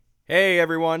Hey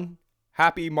everyone,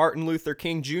 happy Martin Luther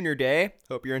King Jr. Day.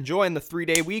 Hope you're enjoying the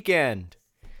 3-day weekend.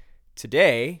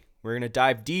 Today, we're going to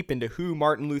dive deep into who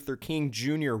Martin Luther King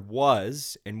Jr.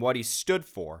 was and what he stood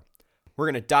for. We're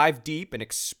going to dive deep and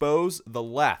expose the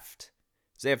left,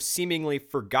 as they have seemingly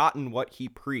forgotten what he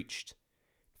preached.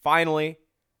 Finally,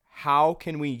 how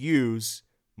can we use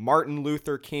Martin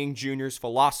Luther King Jr.'s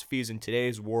philosophies in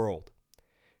today's world?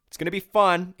 It's going to be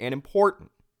fun and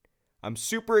important. I'm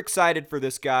super excited for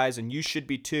this, guys, and you should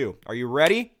be too. Are you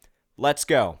ready? Let's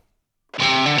go.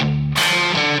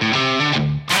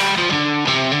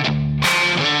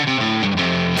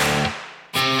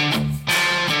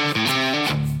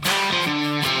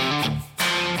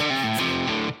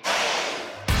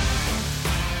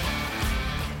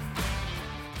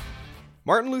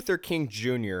 Martin Luther King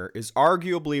Jr. is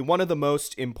arguably one of the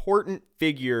most important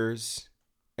figures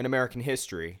in American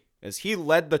history, as he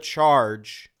led the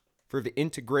charge for the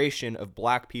integration of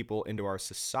black people into our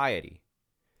society.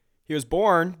 He was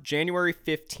born January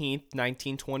 15th,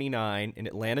 1929 in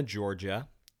Atlanta, Georgia.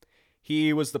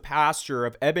 He was the pastor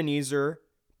of Ebenezer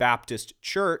Baptist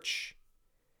Church,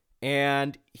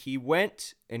 and he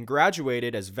went and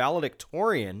graduated as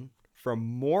valedictorian from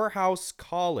Morehouse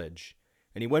College,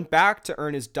 and he went back to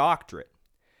earn his doctorate.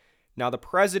 Now, the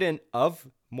president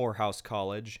of Morehouse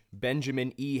College,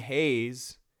 Benjamin E.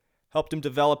 Hayes, helped him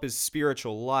develop his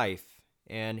spiritual life,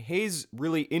 and Hayes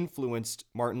really influenced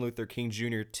Martin Luther King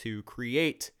Jr. to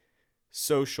create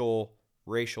social,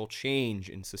 racial change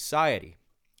in society.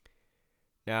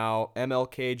 Now,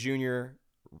 MLK Jr.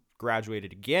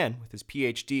 graduated again with his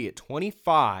PhD at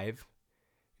 25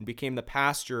 and became the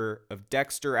pastor of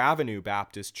Dexter Avenue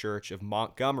Baptist Church of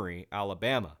Montgomery,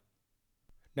 Alabama.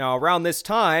 Now, around this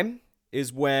time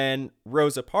is when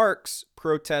Rosa Parks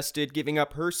protested giving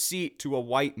up her seat to a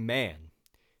white man.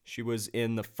 She was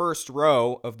in the first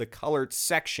row of the colored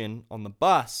section on the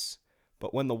bus,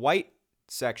 but when the white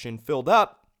section filled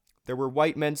up, there were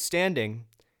white men standing,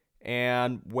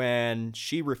 and when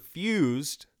she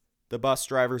refused the bus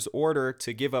driver's order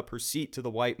to give up her seat to the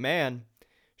white man,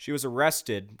 she was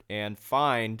arrested and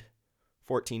fined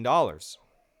 $14.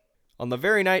 On the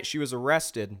very night she was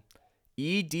arrested,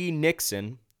 E.D.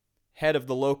 Nixon, head of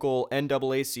the local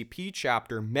NAACP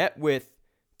chapter, met with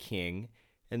King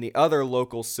and the other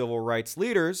local civil rights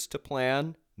leaders to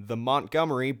plan the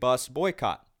Montgomery bus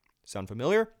boycott. Sound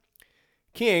familiar?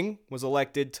 King was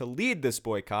elected to lead this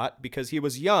boycott because he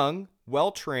was young,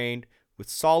 well-trained, with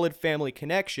solid family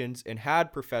connections, and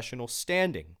had professional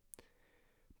standing.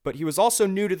 But he was also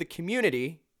new to the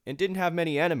community and didn't have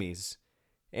many enemies,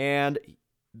 and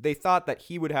they thought that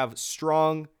he would have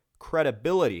strong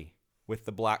credibility with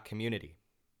the black community.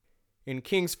 In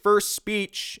King's first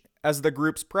speech as the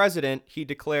group's president, he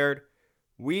declared,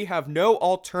 "We have no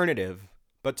alternative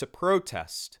but to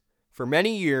protest. For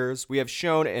many years, we have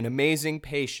shown an amazing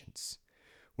patience.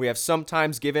 We have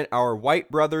sometimes given our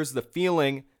white brothers the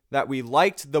feeling that we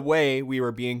liked the way we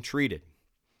were being treated.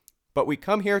 But we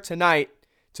come here tonight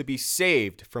to be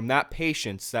saved from that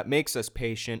patience that makes us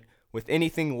patient with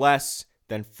anything less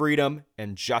than freedom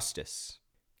and justice."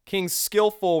 King's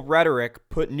skillful rhetoric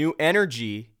put new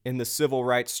energy in the civil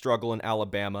rights struggle in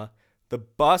Alabama. The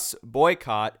bus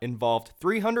boycott involved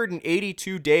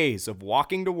 382 days of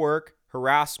walking to work,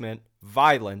 harassment,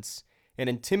 violence, and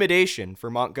intimidation for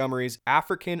Montgomery's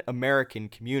African American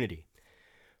community.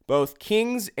 Both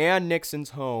King's and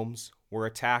Nixon's homes were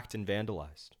attacked and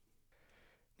vandalized.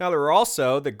 Now, there were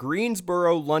also the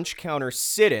Greensboro lunch counter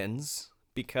sit-ins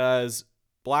because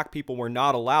black people were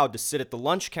not allowed to sit at the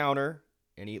lunch counter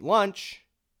and eat lunch.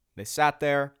 They sat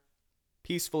there,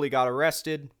 peacefully got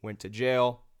arrested, went to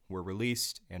jail, were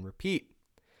released, and repeat.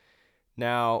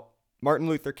 Now, Martin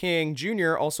Luther King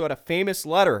Jr. also had a famous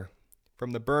letter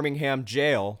from the Birmingham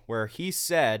jail where he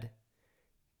said,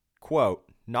 quote,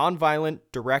 "Nonviolent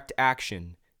direct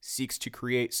action seeks to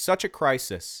create such a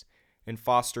crisis and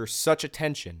foster such a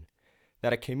tension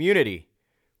that a community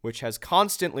which has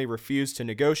constantly refused to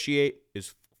negotiate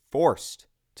is forced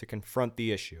to confront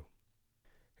the issue."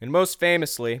 And most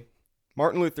famously,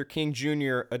 Martin Luther King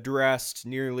Jr. addressed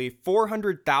nearly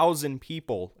 400,000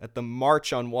 people at the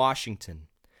March on Washington.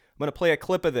 I'm going to play a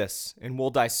clip of this, and we'll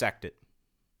dissect it.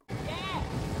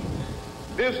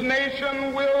 This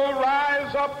nation will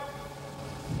rise up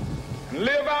and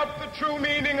live out the true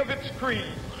meaning of its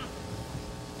creed.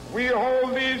 We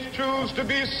hold these truths to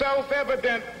be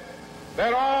self-evident,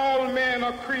 that all men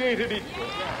are created equal.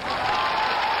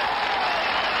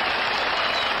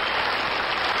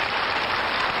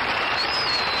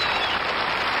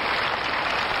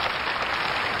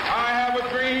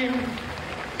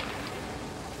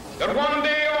 That one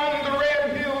day on the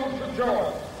red hills of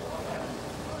Georgia,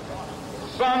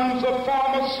 sons of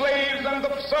former slaves and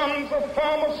the sons of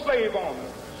former slave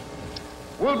owners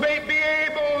will be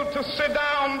able to sit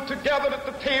down together at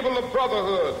the table of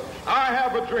brotherhood. I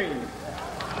have a dream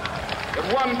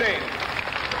that one day,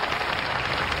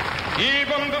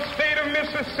 even the state of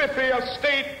Mississippi, a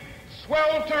state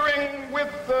sweltering with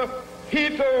the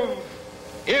heat of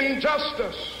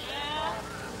injustice,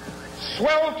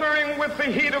 sweltering with the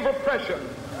heat of oppression,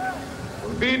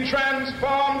 will be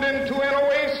transformed into an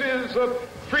oasis of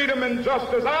freedom and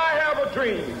justice. I have a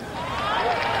dream.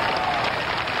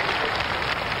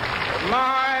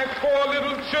 My 4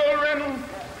 little children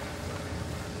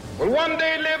will one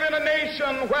day live in a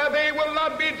nation where they will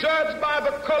not be judged by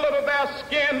the color of their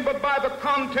skin, but by the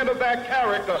content of their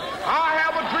character. I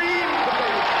have a dream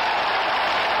today.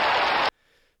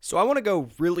 So I want to go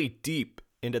really deep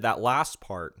into that last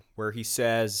part where he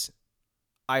says,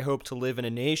 I hope to live in a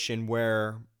nation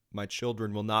where my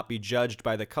children will not be judged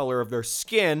by the color of their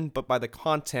skin, but by the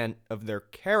content of their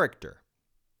character.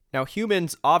 Now,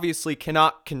 humans obviously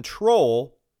cannot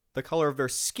control the color of their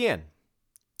skin.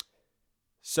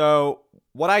 So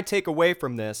what I take away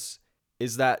from this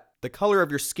is that the color of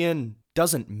your skin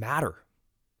doesn't matter.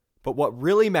 But what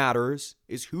really matters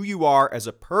is who you are as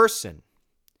a person.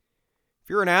 If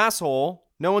you're an asshole,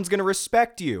 no one's going to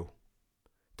respect you.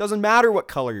 It doesn't matter what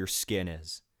color your skin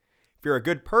is. If you're a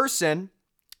good person,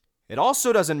 it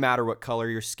also doesn't matter what color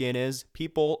your skin is.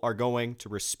 People are going to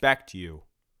respect you.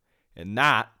 And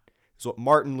that is what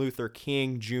Martin Luther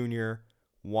King Jr.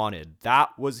 wanted.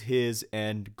 That was his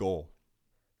end goal.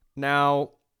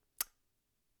 Now,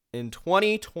 in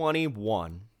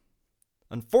 2021,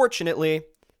 unfortunately,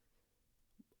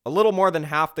 a little more than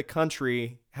half the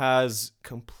country has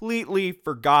completely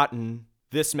forgotten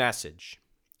this message.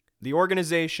 The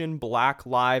organization Black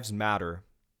Lives Matter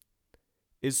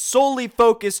is solely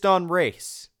focused on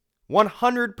race.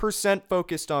 100%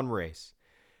 focused on race.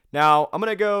 Now, I'm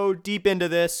going to go deep into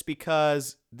this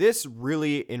because this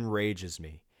really enrages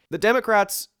me. The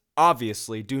Democrats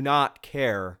obviously do not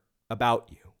care about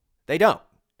you. They don't.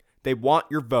 They want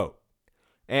your vote.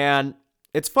 And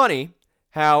it's funny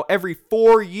how every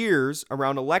 4 years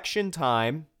around election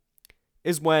time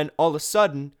is when all of a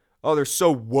sudden, oh, they're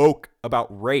so woke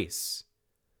about race.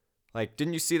 Like,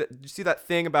 did you see that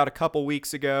thing about a couple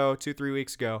weeks ago, 2-3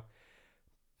 weeks ago?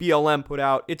 BLM put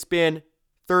out, it's been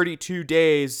 32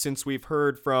 days since we've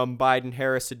heard from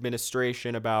Biden-Harris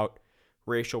administration about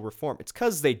racial reform. It's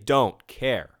because they don't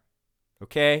care.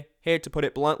 Okay? Hate to put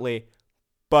it bluntly,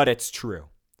 but it's true.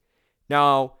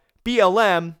 Now,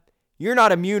 BLM, you're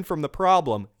not immune from the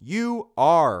problem. You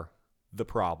are the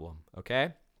problem,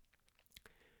 okay?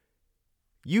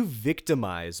 You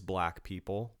victimize black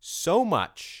people so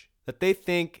much that they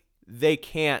think they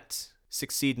can't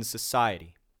succeed in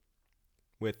society.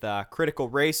 With critical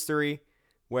race theory,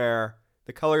 where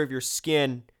the color of your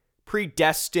skin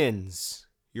predestines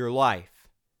your life.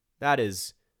 That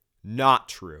is not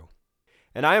true.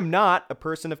 And I am not a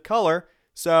person of color,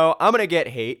 so I'm going to get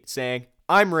hate saying,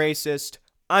 I'm racist,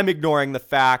 I'm ignoring the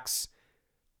facts,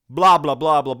 blah, blah,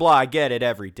 blah, blah, blah. I get it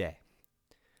every day.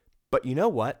 But you know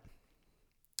what?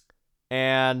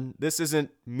 And this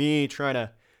isn't me trying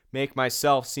to make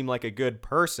myself seem like a good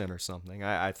person or something.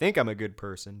 I think I'm a good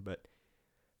person, but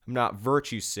I'm not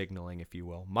virtue signaling, if you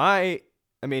will.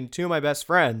 Two of my best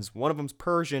friends, one of them's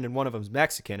Persian and one of them's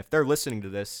Mexican. If they're listening to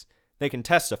this, they can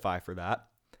testify for that.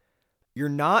 You're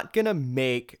not going to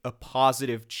make a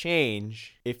positive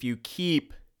change if you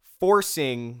keep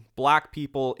forcing black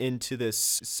people into this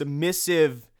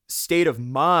submissive state of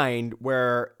mind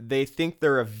where they think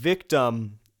they're a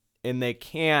victim and they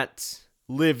can't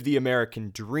live the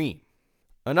American dream.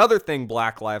 Another thing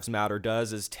Black Lives Matter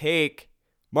does is take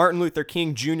Martin Luther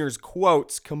King Jr.'s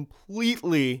quotes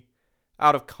completely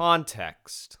out of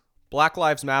context. Black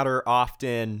Lives Matter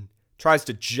often tries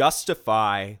to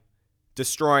justify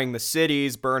destroying the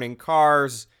cities, burning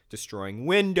cars, destroying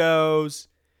windows,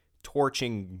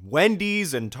 torching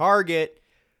Wendy's and Target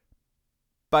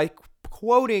by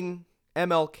quoting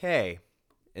MLK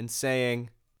and saying,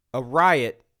 a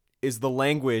riot is the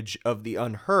language of the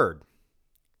unheard.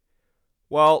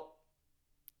 Well,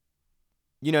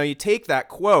 you take that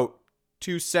quote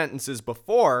 2 sentences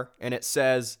before, and it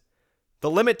says, the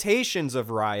limitations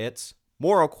of riots,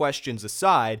 moral questions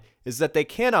aside, is that they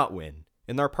cannot win,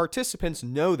 and their participants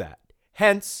know that.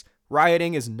 Hence,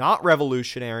 rioting is not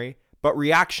revolutionary, but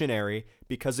reactionary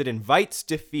because it invites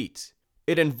defeat.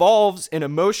 It involves an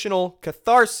emotional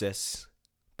catharsis,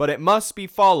 but it must be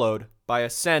followed by a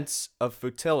sense of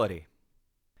futility.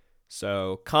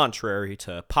 So, contrary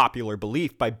to popular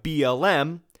belief by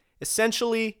BLM,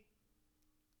 essentially,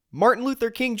 Martin Luther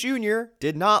King Jr.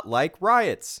 did not like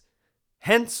riots,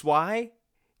 hence why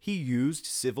he used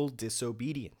civil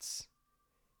disobedience.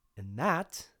 And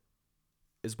that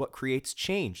is what creates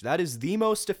change. That is the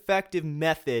most effective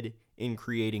method in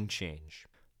creating change.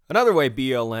 Another way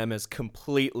BLM has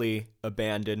completely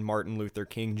abandoned Martin Luther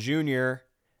King Jr.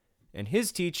 and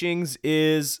his teachings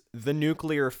is the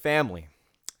nuclear family.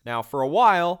 Now, for a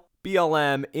while,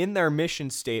 BLM in their mission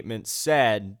statement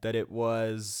said that it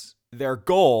was their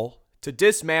goal to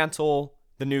dismantle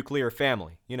the nuclear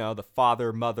family, the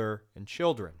father, mother, and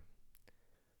children.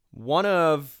 One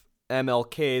of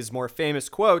MLK's more famous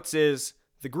quotes is,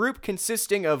 "The group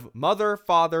consisting of mother,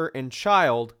 father, and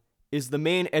child is the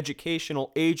main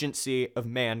educational agency of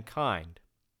mankind."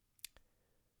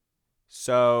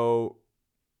 So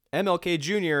MLK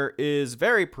Jr. is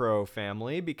very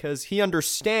pro-family because he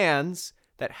understands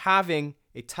that having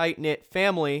a tight-knit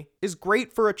family is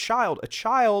great for a child. A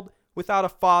child without a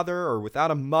father or without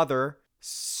a mother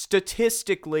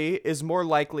statistically is more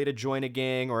likely to join a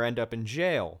gang or end up in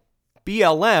jail.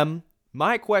 BLM,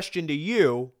 my question to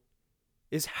you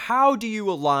is, how do you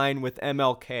align with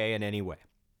MLK in any way?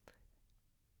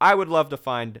 I would love to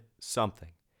find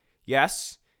something.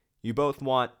 Yes, you both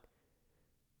want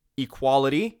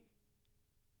equality.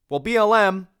 Well,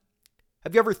 BLM,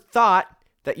 have you ever thought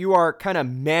that you are kind of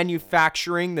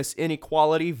manufacturing this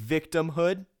inequality,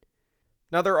 victimhood?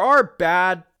 Now, there are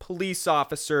bad police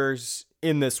officers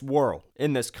in this world,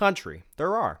 in this country.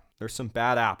 There's some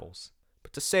bad apples.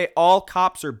 But to say all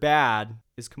cops are bad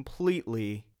is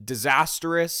completely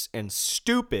disastrous and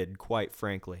stupid, quite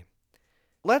frankly.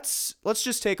 Let's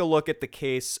just take a look at the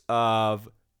case of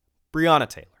Breonna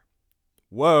Taylor.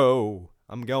 Whoa,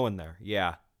 I'm going there.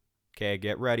 Yeah. Okay,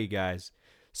 get ready, guys.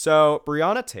 So,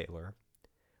 Breonna Taylor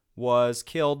was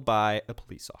killed by a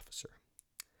police officer.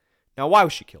 Now, why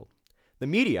was she killed? The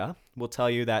media will tell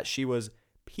you that she was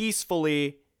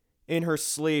peacefully in her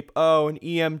sleep. Oh, an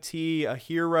EMT, a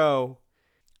hero.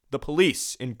 The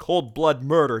police, in cold-blood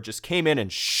murder, just came in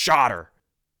and shot her.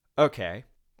 Okay,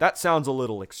 that sounds a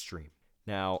little extreme.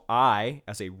 Now, I,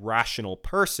 as a rational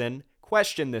person,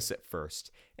 questioned this at first.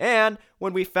 And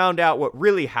when we found out what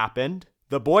really happened,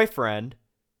 the boyfriend,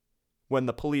 when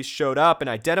the police showed up and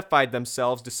identified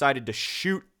themselves, decided to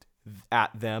shoot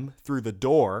at them through the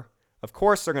door. Of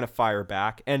course they're going to fire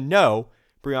back. And no,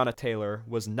 Breonna Taylor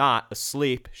was not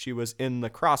asleep. She was in the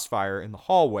crossfire in the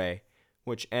hallway,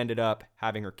 which ended up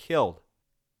having her killed.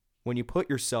 When you put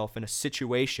yourself in a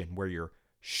situation where you're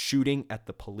shooting at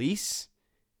the police,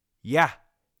 yeah,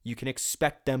 you can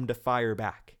expect them to fire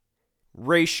back.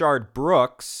 Rayshard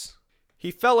Brooks,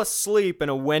 he fell asleep in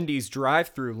a Wendy's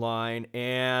drive-thru line,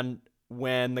 and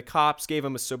when the cops gave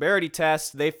him a sobriety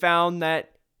test, they found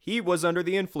that he was under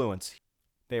the influence.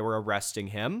 They were arresting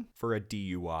him for a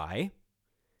DUI.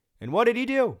 And what did he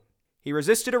do? He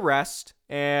resisted arrest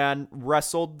and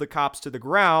wrestled the cops to the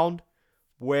ground,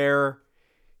 where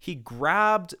he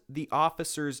grabbed the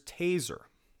officer's taser.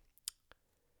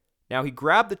 Now, he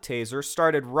grabbed the taser,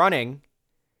 started running,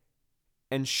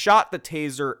 and shot the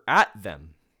taser at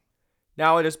them.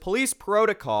 Now, it is police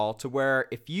protocol to where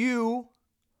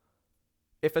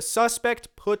if a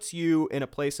suspect puts you in a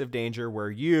place of danger where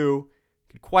you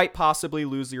could quite possibly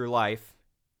lose your life,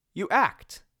 you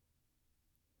act.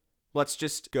 Let's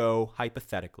just go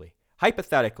hypothetically.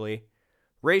 Hypothetically,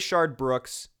 Rayshard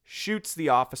Brooks shoots the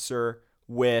officer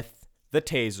with the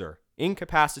taser,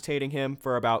 incapacitating him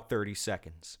for about 30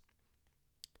 seconds.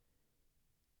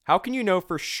 How can you know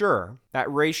for sure that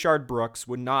Rayshard Brooks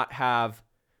would not have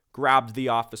grabbed the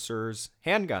officer's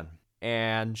handgun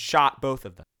and shot both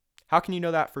of them? How can you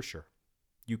know that for sure?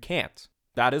 You can't.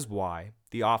 That is why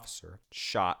the officer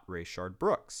shot Rayshard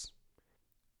Brooks.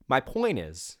 My point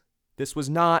is, this was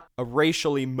not a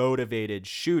racially motivated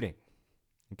shooting,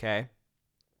 okay?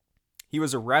 He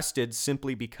was arrested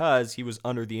simply because he was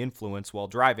under the influence while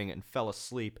driving and fell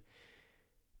asleep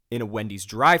in a Wendy's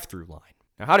drive-thru line.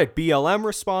 Now, how did BLM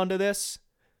respond to this?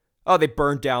 Oh, they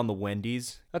burned down the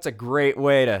Wendy's. That's a great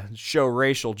way to show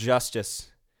racial justice.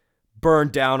 Burn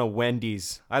down a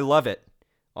Wendy's. I love it.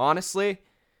 Honestly,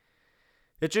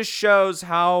 it just shows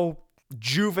how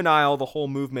juvenile the whole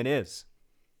movement is.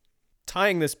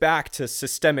 Tying this back to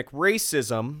systemic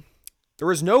racism,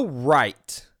 there is no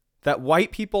right that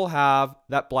white people have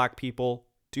that black people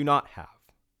do not have.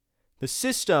 The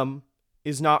system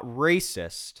is not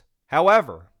racist.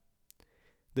 However,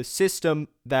 the system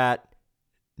that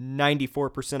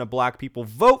 94% of black people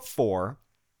vote for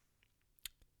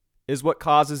is what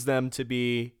causes them to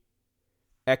be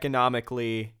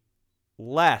economically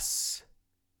less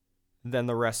than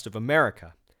the rest of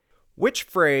America. Which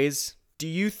phrase do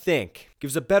you think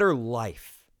gives a better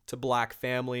life to black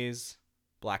families,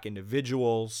 black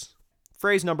individuals.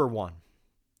 Phrase number 1.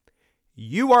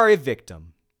 You are a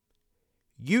victim.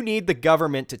 You need the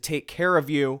government to take care of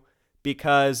you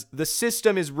because the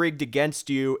system is rigged against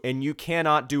you and you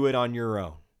cannot do it on your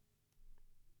own.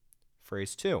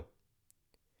 Phrase 2.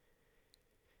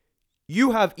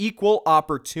 You have equal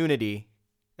opportunity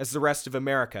as the rest of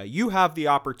America. You have the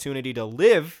opportunity to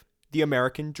live the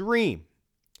American dream.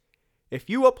 If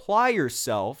you apply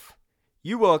yourself,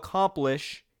 you will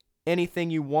accomplish anything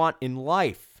you want in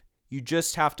life. You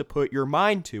just have to put your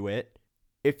mind to it.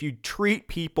 If you treat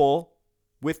people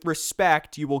with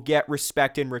respect, you will get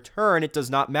respect in return. It does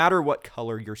not matter what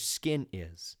color your skin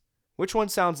is. Which one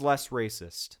sounds less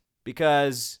racist?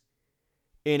 Because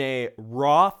in a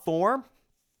raw form,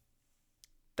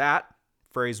 that,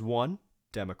 phrase 1,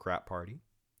 Democrat Party.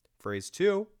 Phrase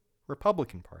 2,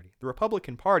 Republican Party. The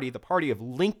Republican Party, the party of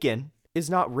Lincoln, is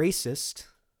not racist.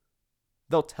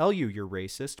 They'll tell you you're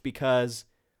racist because,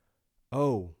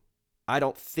 I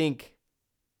don't think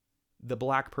the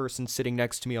black person sitting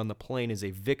next to me on the plane is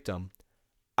a victim.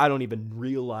 I don't even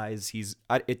realize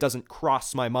it doesn't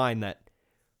cross my mind that,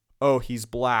 he's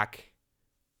black.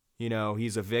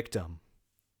 He's a victim.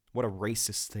 What a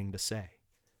racist thing to say.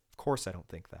 Of course I don't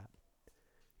think that.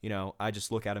 I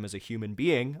just look at him as a human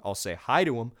being. I'll say hi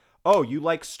to him. Oh, you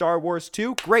like Star Wars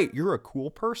too? Great, you're a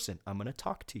cool person. I'm going to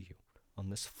talk to you on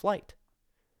this flight.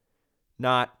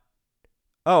 Not,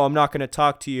 I'm not going to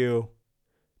talk to you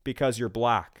because you're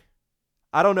black.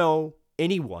 I don't know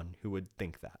anyone who would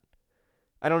think that.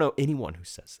 I don't know anyone who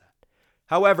says that.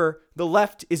 However, the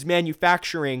left is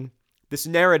manufacturing this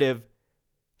narrative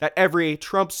that every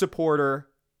Trump supporter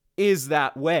is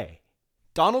that way.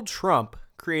 Donald Trump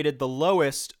created the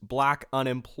lowest black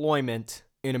unemployment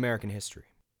in American history.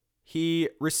 He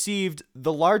received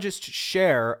the largest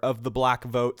share of the black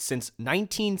vote since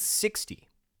 1960.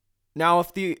 Now,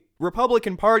 if the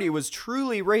Republican Party was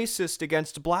truly racist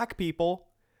against black people,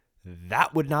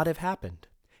 that would not have happened.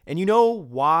 And you know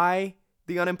why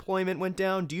the unemployment went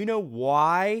down? Do you know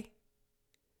why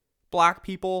black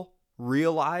people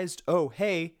realized,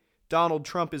 Donald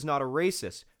Trump is not a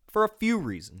racist? For a few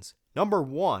reasons. Number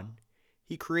 1,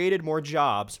 he created more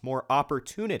jobs, more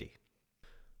opportunity.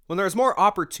 When there's more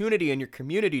opportunity in your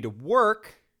community to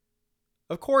work,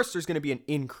 of course there's going to be an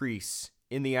increase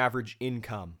in the average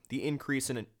income, the increase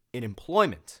in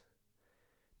employment.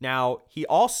 Now, he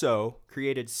also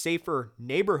created safer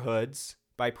neighborhoods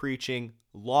by preaching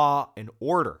law and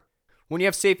order. When you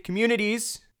have safe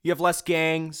communities, you have less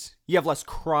gangs, you have less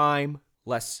crime,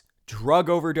 less drug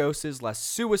overdoses, less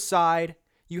suicide.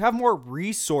 You have more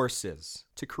resources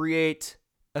to create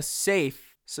a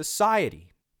safe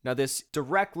society. Now, this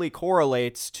directly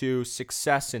correlates to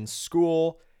success in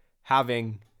school,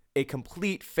 having a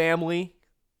complete family,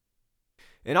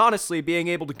 and honestly, being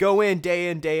able to go in,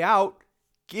 day out,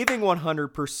 giving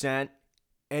 100%,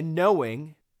 and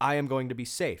knowing I am going to be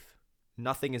safe.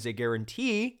 Nothing is a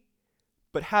guarantee,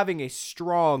 but having a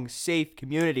strong, safe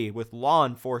community with law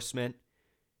enforcement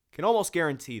can almost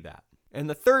guarantee that. And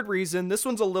the third reason, this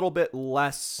one's a little bit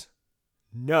less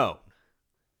known.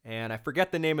 And I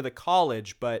forget the name of the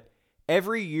college, but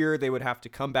every year they would have to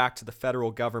come back to the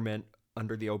federal government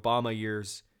under the Obama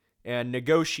years and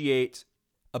negotiate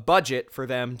a budget for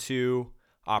them to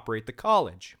operate the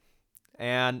college.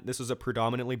 And this was a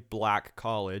predominantly black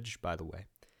college, by the way.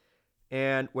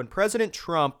 And when President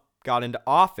Trump got into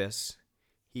office,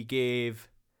 he gave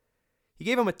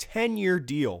him a 10-year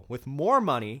deal with more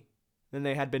money than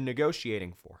they had been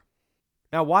negotiating for.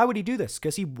 Now, why would he do this?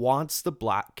 Because he wants the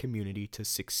black community to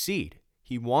succeed.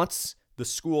 He wants the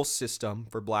school system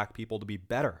for black people to be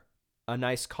better. A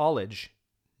nice college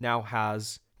now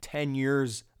has 10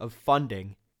 years of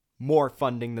funding, more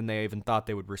funding than they even thought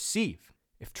they would receive.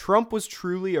 If Trump was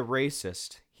truly a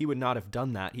racist, he would not have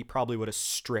done that. He probably would have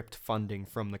stripped funding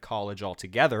from the college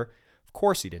altogether. Of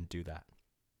course he didn't do that.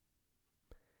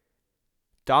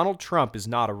 Donald Trump is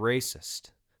not a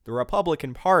racist. The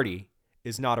Republican Party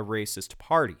is not a racist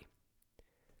party.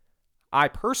 I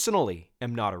personally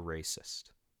am not a racist.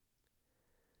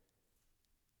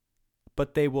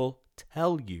 But they will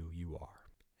tell you you are.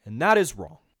 And that is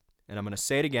wrong. And I'm going to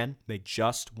say it again. They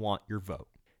just want your vote.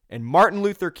 And Martin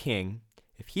Luther King,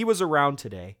 if he was around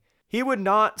today, he would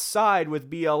not side with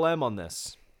BLM on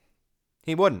this.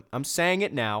 He wouldn't. I'm saying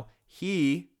it now.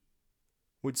 He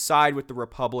would side with the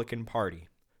Republican Party.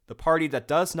 The party that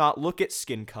does not look at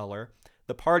skin color.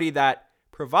 The party that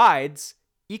provides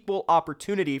equal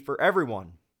opportunity for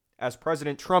everyone, as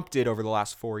President Trump did over the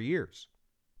last 4 years.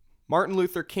 Martin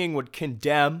Luther King would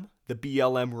condemn the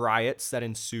BLM riots that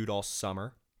ensued all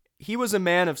summer. He was a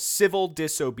man of civil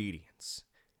disobedience.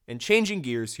 And changing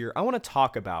gears here, I want to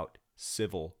talk about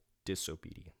civil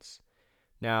disobedience.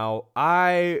 Now,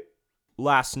 I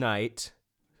last night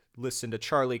listened to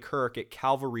Charlie Kirk at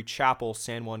Calvary Chapel,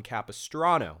 San Juan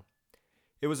Capistrano.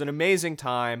 It was an amazing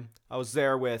time. I was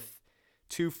there with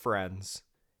two friends,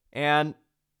 and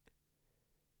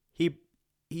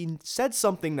he said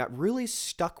something that really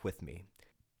stuck with me.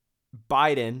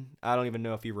 Biden, I don't even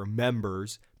know if he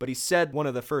remembers, but he said one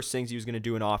of the first things he was going to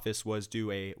do in office was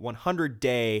do a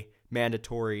 100-day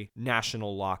mandatory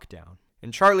national lockdown.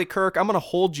 And Charlie Kirk, I'm going to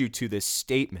hold you to this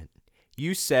statement.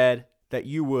 You said that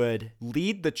you would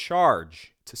lead the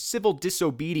charge to civil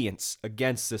disobedience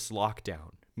against this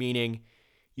lockdown, meaning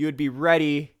you would be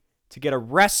ready to get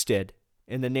arrested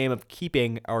in the name of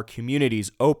keeping our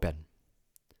communities open.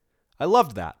 I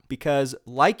loved that because,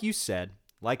 like you said,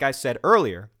 like I said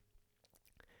earlier,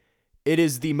 it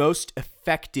is the most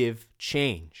effective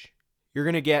change. You're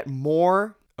going to get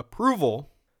more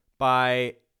approval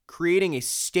by creating a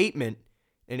statement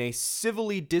in a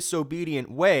civilly disobedient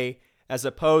way as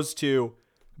opposed to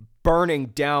burning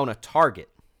down a target.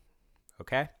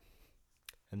 Okay?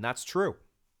 And that's true.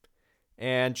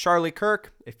 And Charlie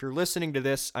Kirk, if you're listening to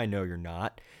this, I know you're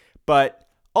not, but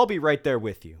I'll be right there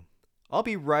with you. I'll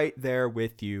be right there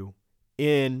with you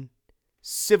in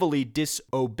civilly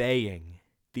disobeying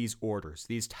these orders,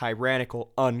 these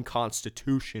tyrannical,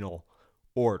 unconstitutional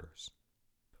orders.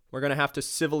 We're going to have to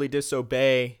civilly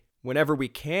disobey whenever we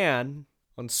can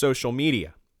on social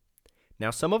media. Now,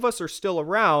 some of us are still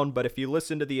around, but if you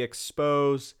listen to the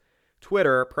Expose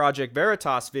Twitter Project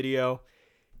Veritas video,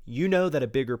 you know that a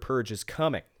bigger purge is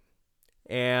coming.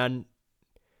 And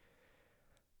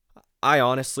I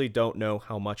honestly don't know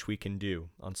how much we can do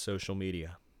on social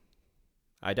media.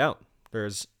 I don't.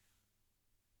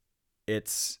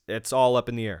 It's all up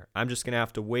in the air. I'm just going to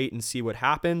have to wait and see what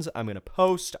happens. I'm going to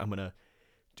post. I'm going to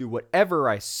do whatever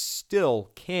I still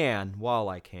can while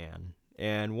I can.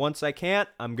 And once I can't,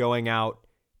 I'm going out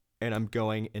and I'm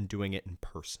going and doing it in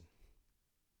person.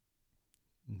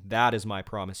 That is my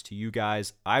promise to you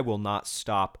guys. I will not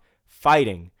stop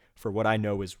fighting for what I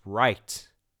know is right.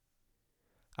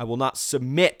 I will not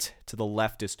submit to the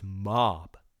leftist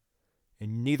mob,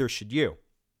 and neither should you.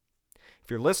 If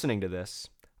you're listening to this,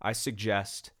 I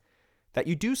suggest that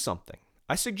you do something.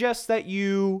 I suggest that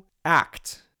you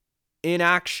act.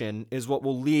 Inaction is what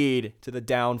will lead to the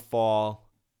downfall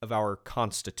of our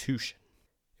Constitution.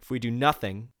 If we do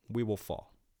nothing, we will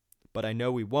fall. But I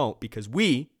know we won't because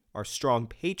we are strong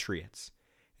patriots,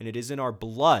 and it is in our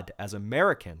blood as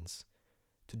Americans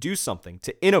to do something,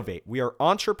 to innovate. We are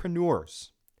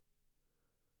entrepreneurs.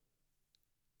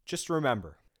 Just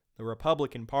remember, the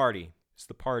Republican Party is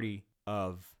the party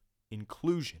of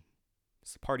inclusion.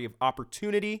 It's the party of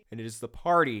opportunity, and it is the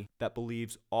party that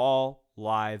believes all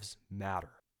lives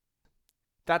matter.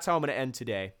 That's how I'm going to end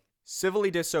today.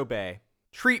 Civilly disobey,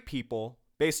 treat people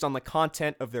based on the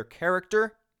content of their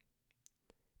character,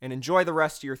 and enjoy the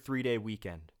rest of your 3-day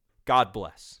weekend. God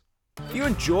bless. If you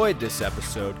enjoyed this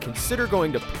episode, consider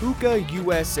going to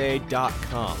pukausa.com.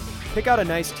 Pick out a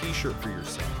nice t-shirt for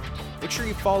yourself. Make sure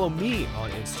you follow me on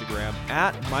Instagram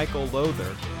at Michael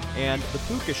Lother and The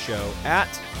Puka Show at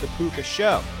The Puka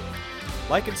Show.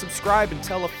 Like and subscribe and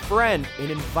tell a friend and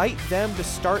invite them to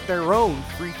start their own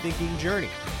free thinking journey.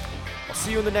 I'll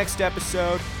see you in the next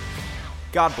episode.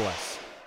 God bless.